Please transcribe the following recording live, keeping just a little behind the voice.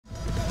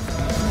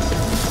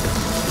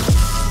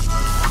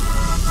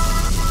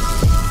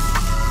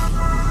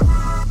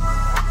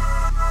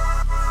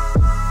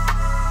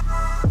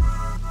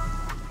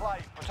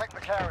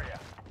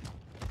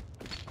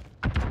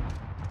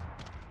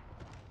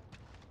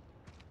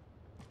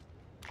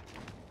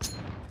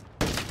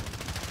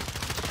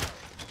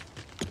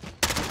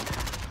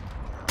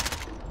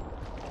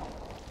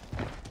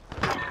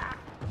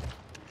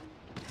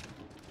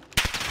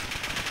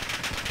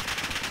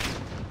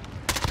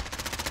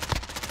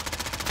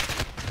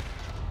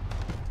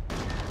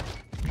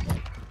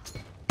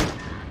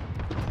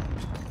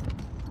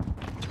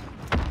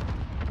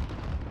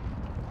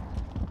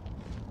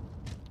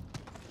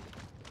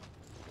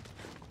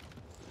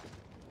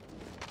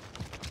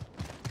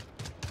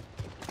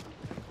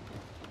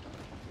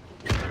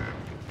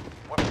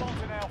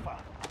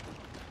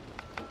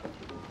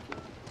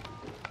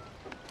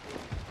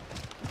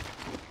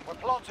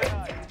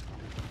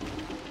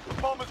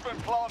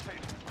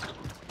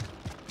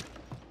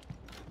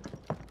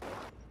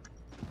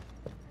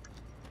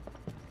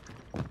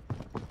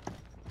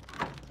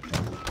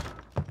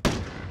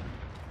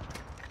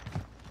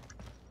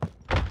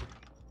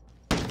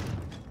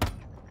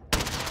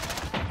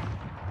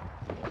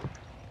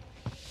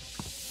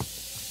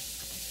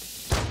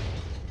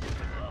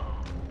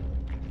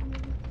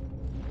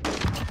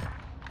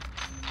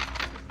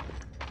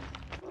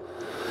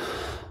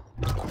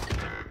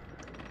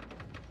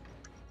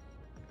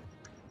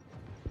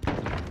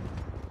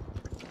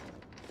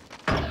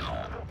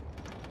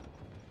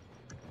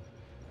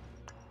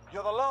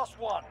You're the last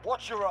one.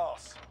 Watch your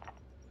ass.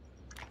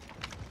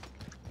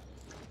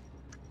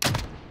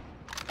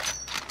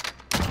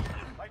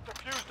 They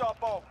defused our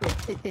bomb.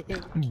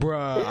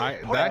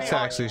 Bruh, that's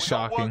actually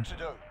shocking.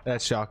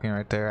 That's shocking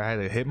right there. I had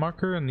a hit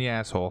marker in the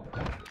asshole.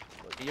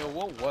 Yo,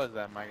 what was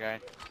that, my guy?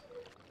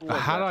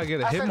 How do I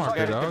get a hit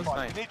marker, dog?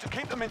 You need to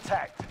keep them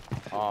intact.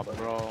 Oh,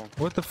 bro.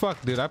 What the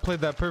fuck, dude? I played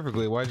that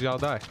perfectly. Why'd y'all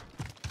die?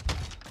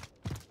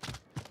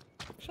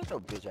 Shut your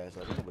bitch ass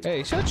up.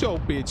 Hey, shut your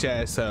bitch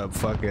ass up,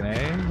 fucking A.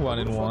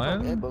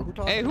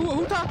 1-1. Hey,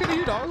 who talking to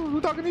you, dog? Who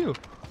talking to you?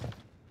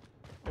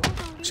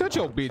 Shut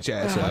your bitch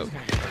ass up.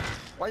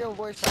 Why your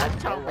voice?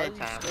 Shut your bitch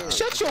ass up.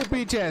 Shut your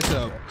bitch ass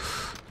up.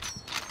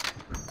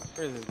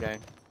 Where's this guy?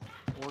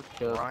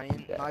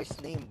 Brian, nice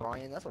name,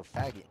 Brian. That's a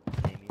faggot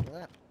name, you know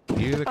that?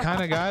 You're the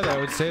kind of guy that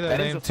would say that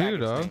name too,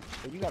 dog.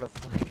 You got a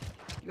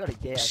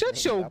gay ass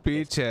Shut your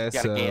bitch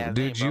ass up,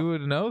 dude. You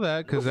would know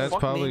that because that's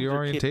probably your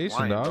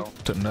orientation, dog.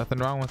 Nothing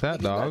wrong with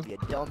that, dog.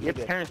 Your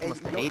parents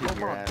must have hated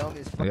your ass.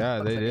 Yeah,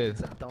 they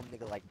did.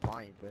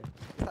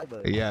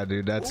 Yeah,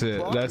 dude, that's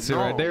it. That's it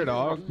right there,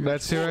 dog.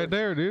 That's it right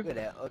there, dude. Look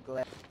at that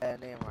ugly ass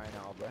name right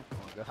now, bro.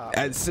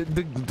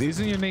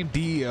 Isn't your name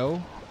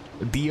DEO?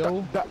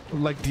 Dio?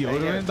 Like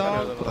deodorant,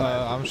 dog?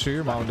 I'm sure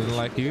your mom doesn't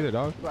like you either,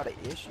 dog. You got an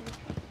issue?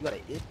 You got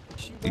an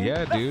issue?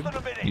 Yeah, dude.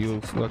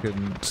 You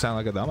fucking sound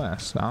like a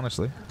dumbass,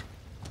 honestly.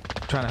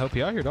 Trying to help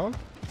you out here, dog.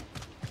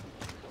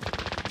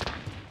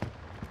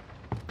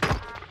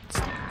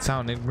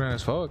 Sound ignorant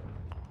as fuck.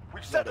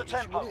 We've set the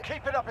tempo.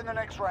 Keep it up in the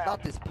next round.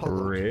 Not this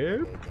polo.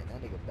 Rip.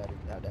 That nigga better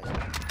have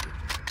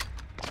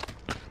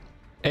that.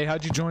 Hey,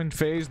 how'd you join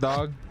FaZe,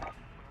 dog?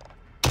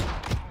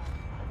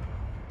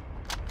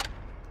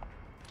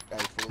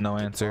 No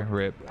answer.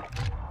 Rip.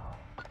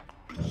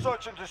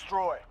 Search and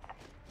destroy.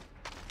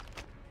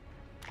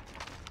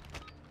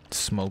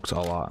 Smokes a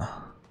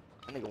lot.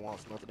 That nigga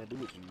wants nothing to do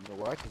with you. You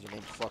know why? Because your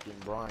name's fucking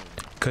Brian.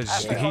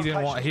 Cause he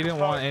didn't want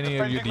any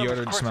of your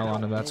deodorant smell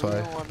on him. That's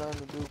why.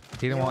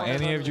 He didn't want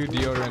any of your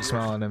deodorant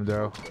smell on him,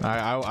 though.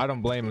 I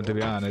don't blame him, to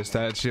be honest.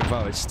 That shit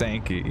probably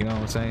stanky. You know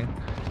what I'm saying?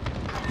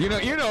 You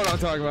know what I'm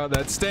talking about.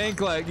 That stank,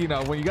 like, you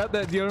know, when you got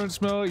that deodorant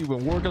smell, you've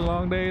been working a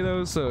long day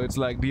though, so it's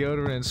like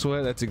deodorant and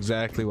sweat. That's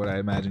exactly what I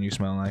imagine you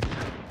smell like.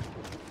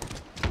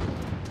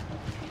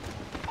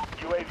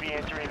 UAV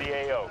entering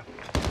the AO.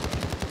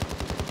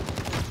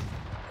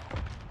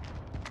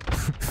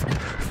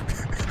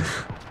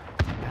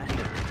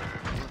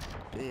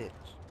 Bitch.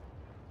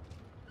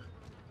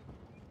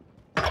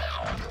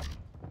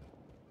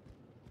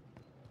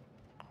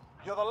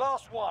 You're the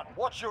last one.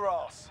 Watch your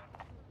ass.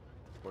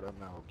 What up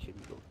now, kitty?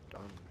 Go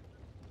done.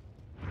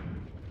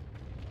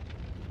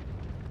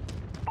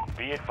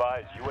 Be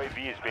advised,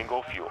 UAV is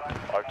bingo fuel.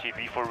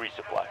 RTB for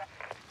resupply.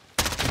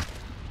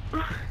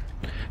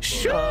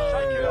 Sure.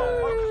 Take it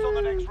on. Focus on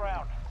the next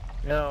round.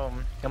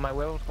 Am I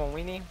huevos con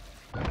Winnie?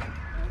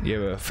 You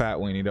have a fat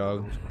weenie,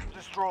 dog.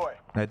 Destroy.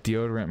 That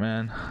deodorant,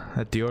 man.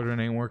 That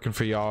deodorant ain't working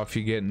for y'all if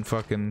you're getting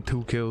fucking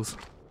 2 kills.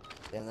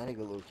 Damn, that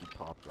nigga low-key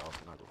popped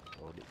off and I don't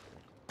hold it.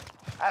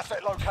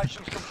 Asset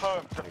locations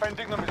confirmed.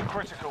 Defending them is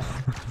critical.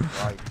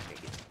 Right,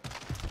 nigga.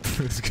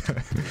 This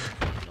guy.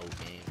 No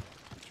game.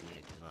 What you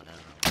niggas on that?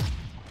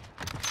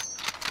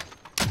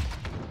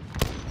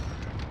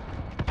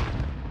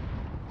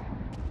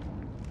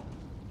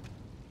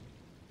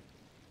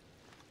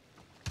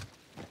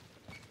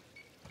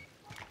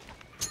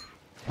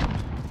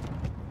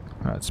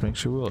 Alright, let's make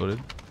sure we're loaded.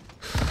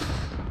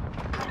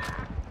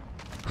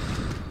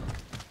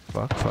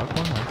 Fuck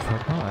my life,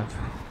 fuck my life.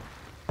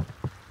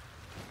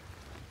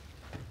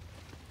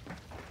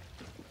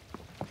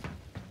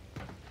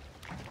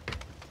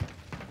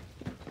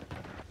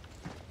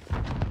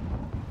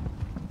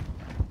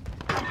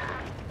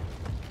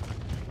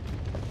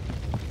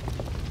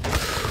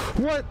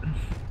 What?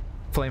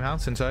 Flame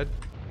house inside.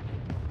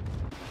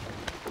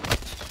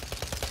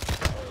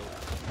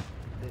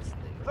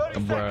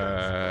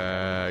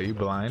 Bruh, you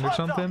blind or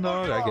something,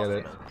 dog? I get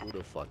it. Who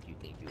the fuck you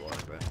think you are,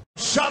 bro?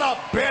 Shut up,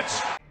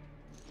 bitch!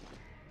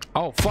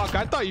 Oh fuck,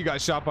 I thought you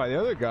got shot by the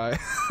other guy.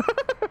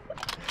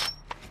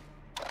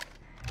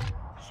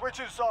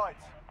 Switching sides.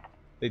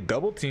 They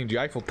double teamed the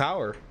Eiffel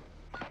Tower.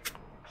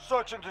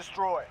 Search and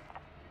destroy.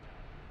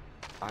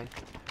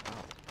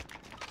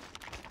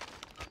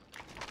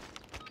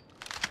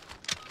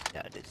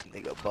 Yeah, this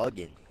nigga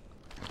bugging.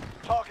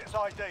 Target's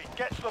ID.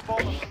 Get to the bomb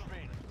and move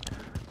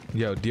in.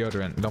 Yo,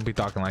 deodorant, don't be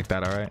talking like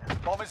that, alright?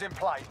 Bomb is in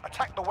play.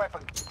 Attack the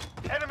weapon.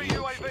 Enemy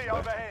UAV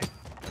overhead.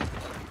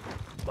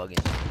 Bugging.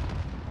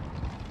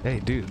 Hey,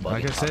 dude,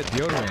 like I said,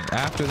 deodorant.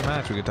 After the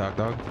match, we could talk,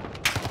 dog. One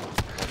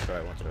to the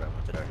right, one to the right,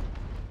 one to the right.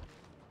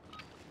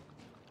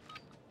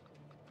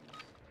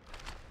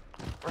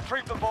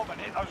 Retrieve the bomb and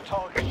hit those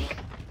targets.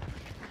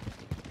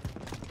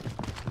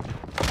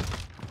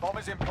 Bomb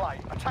is in play.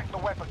 Attack the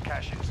weapon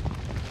caches.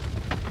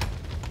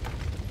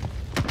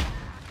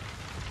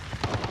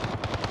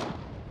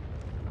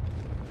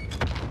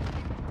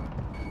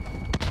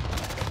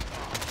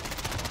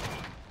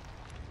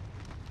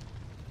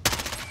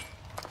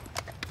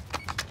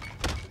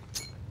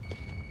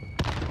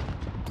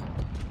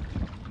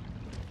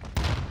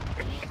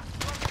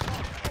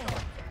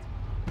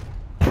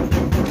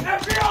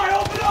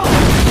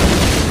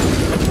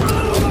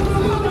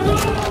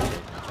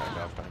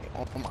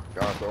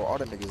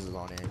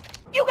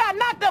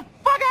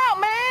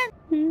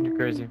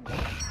 you.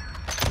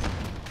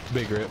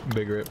 Big rip,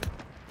 big rip.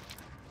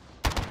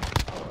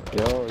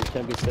 Yo, you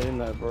can't be saying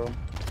that, bro.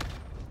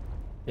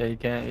 Yeah, you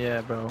can't.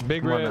 Yeah, bro.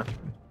 Big Come on rip.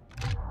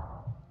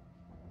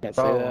 Can't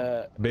say Bro.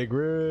 that. Big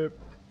rip.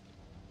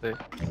 now.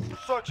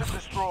 Search and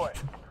destroy.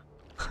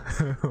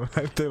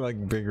 I feel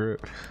like big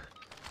rip.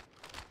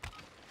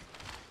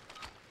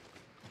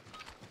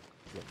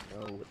 You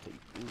know what they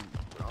do.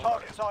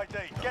 Target's ID.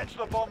 Get to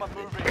the bomb and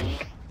move in.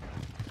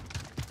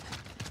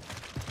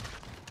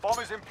 Bomb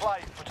is in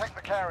play. Protect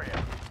the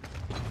carrier.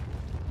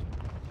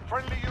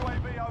 Friendly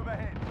UAV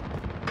overhead.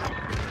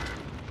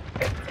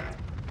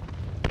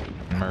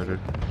 Murdered.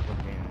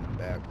 Fucking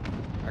back.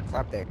 I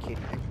clapped that kid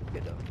and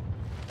get up.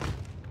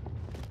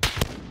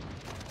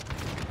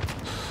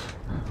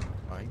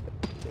 Oh, you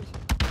better do this.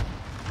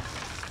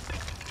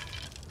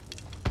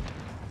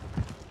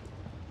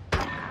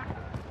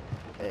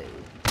 Hey.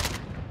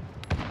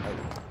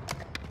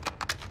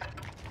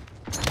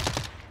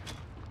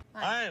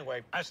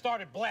 Anyway, I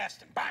started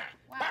blasting. Bang!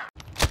 Bang!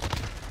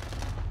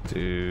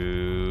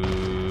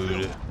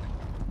 Dude.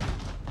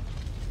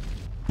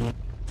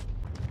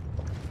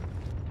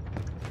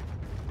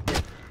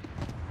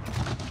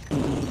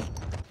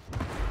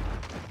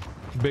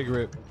 Big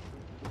rip.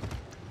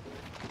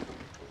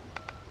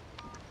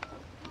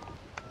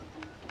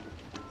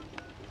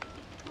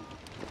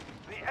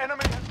 The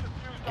enemy has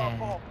defused our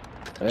bomb.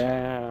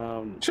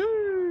 Damn.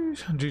 Jeez.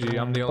 GG,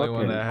 I'm the only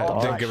one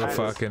that didn't give a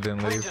fuck and didn't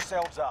Clean leave.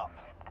 yourselves up.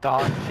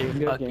 Dog shit, Good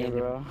game, fucking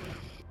bro.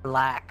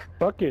 black.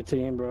 Fuck your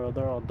team, bro.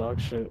 They're all dog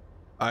shit.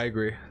 I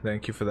agree.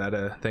 Thank you for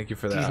that. Thank you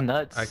for that. He's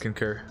nuts. I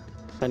concur.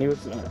 And he was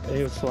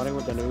sweating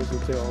with the news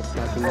too, all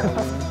snapping at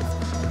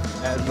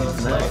me.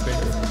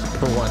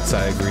 For once,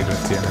 I agreed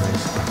with the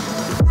enemies.